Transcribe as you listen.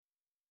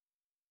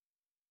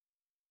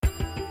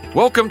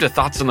Welcome to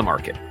Thoughts on the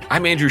Market.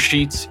 I'm Andrew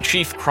Sheets,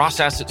 Chief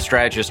Cross-Asset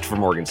Strategist for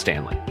Morgan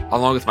Stanley.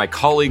 Along with my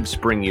colleagues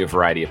bringing you a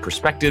variety of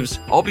perspectives,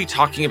 I'll be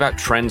talking about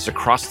trends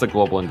across the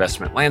global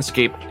investment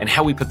landscape and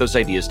how we put those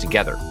ideas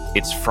together.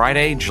 It's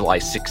Friday, July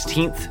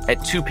 16th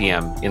at 2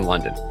 p.m. in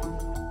London.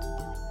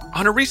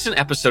 On a recent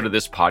episode of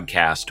this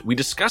podcast, we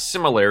discussed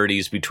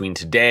similarities between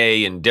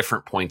today and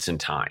different points in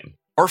time.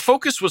 Our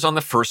focus was on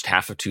the first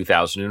half of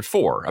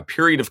 2004, a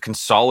period of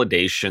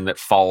consolidation that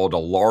followed a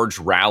large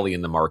rally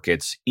in the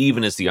markets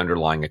even as the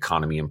underlying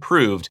economy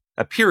improved,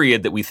 a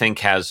period that we think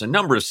has a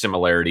number of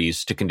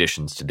similarities to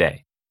conditions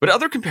today. But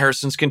other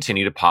comparisons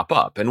continue to pop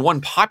up, and one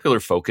popular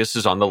focus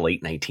is on the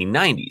late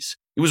 1990s.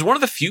 It was one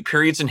of the few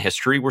periods in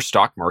history where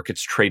stock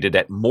markets traded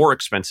at more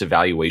expensive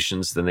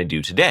valuations than they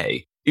do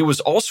today. It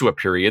was also a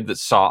period that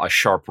saw a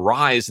sharp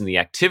rise in the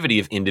activity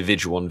of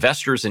individual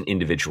investors in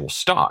individual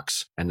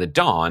stocks and the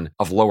dawn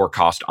of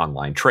lower-cost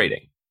online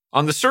trading.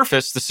 On the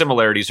surface, the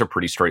similarities are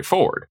pretty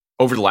straightforward.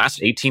 Over the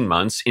last 18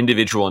 months,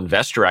 individual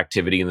investor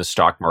activity in the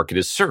stock market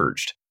has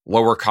surged.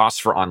 Lower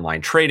costs for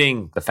online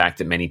trading, the fact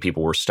that many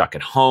people were stuck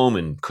at home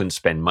and couldn't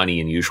spend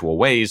money in usual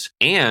ways,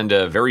 and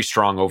a very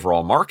strong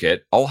overall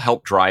market all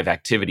helped drive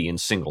activity in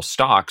single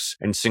stocks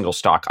and single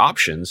stock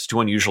options to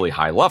unusually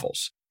high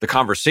levels. The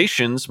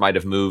conversations might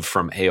have moved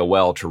from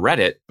AOL to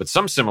Reddit, but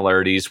some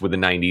similarities with the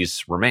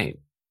 90s remain.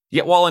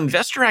 Yet while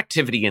investor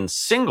activity in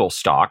single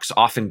stocks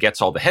often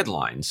gets all the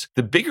headlines,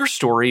 the bigger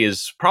story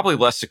is probably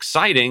less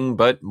exciting,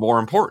 but more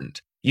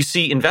important. You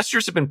see,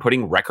 investors have been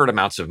putting record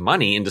amounts of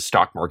money into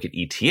stock market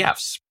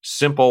ETFs,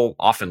 simple,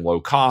 often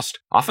low cost,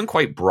 often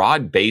quite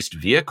broad-based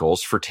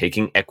vehicles for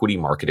taking equity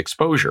market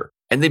exposure.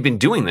 And they've been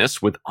doing this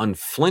with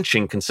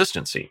unflinching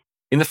consistency.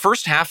 In the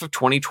first half of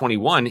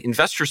 2021,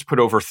 investors put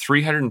over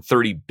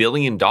 $330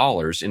 billion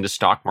into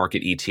stock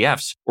market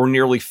ETFs, or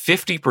nearly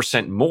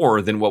 50%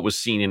 more than what was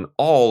seen in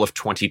all of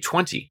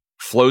 2020.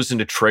 Flows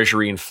into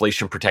Treasury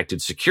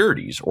inflation-protected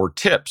securities, or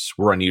TIPS,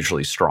 were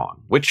unusually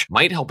strong, which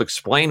might help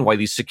explain why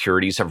these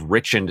securities have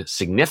richened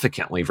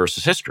significantly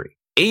versus history.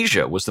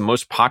 Asia was the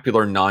most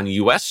popular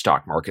non-US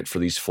stock market for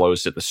these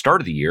flows at the start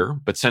of the year,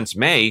 but since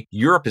May,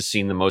 Europe has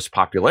seen the most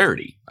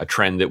popularity, a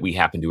trend that we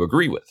happen to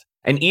agree with.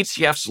 And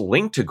ETFs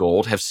linked to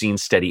gold have seen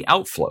steady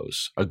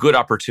outflows, a good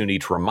opportunity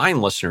to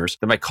remind listeners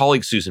that my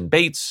colleague Susan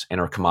Bates and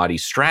our commodity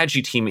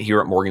strategy team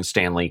here at Morgan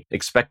Stanley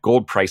expect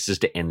gold prices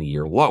to end the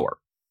year lower.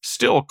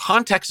 Still,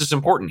 context is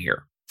important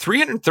here.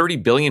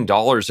 $330 billion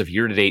of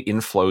year-to-date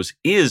inflows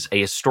is a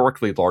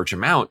historically large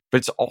amount, but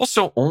it's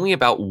also only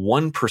about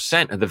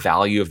 1% of the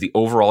value of the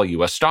overall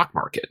U.S. stock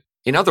market.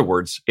 In other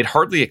words, it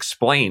hardly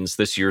explains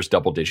this year's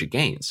double-digit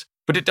gains.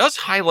 But it does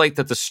highlight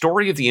that the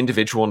story of the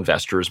individual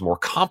investor is more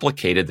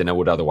complicated than it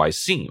would otherwise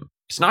seem.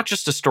 It's not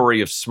just a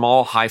story of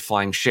small,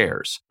 high-flying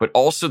shares, but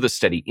also the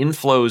steady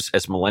inflows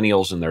as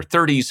millennials in their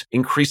 30s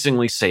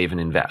increasingly save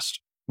and invest.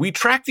 We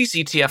track these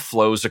ETF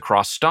flows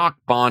across stock,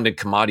 bond, and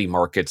commodity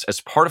markets as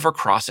part of our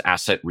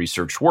cross-asset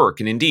research work.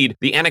 And indeed,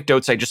 the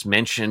anecdotes I just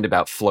mentioned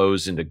about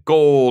flows into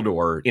gold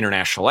or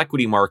international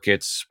equity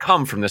markets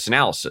come from this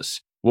analysis.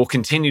 We'll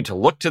continue to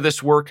look to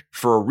this work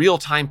for a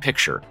real-time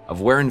picture of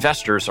where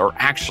investors are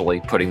actually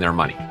putting their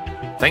money.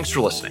 Thanks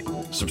for listening.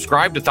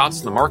 Subscribe to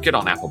Thoughts on the Market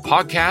on Apple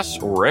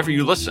Podcasts or wherever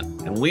you listen,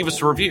 and leave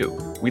us a review.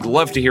 We'd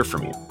love to hear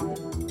from you.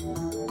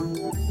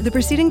 The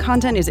preceding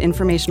content is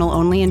informational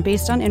only and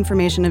based on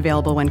information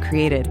available when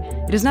created.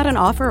 It is not an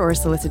offer or a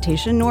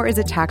solicitation, nor is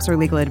it tax or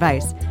legal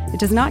advice. It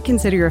does not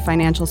consider your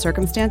financial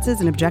circumstances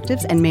and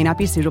objectives and may not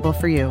be suitable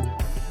for you.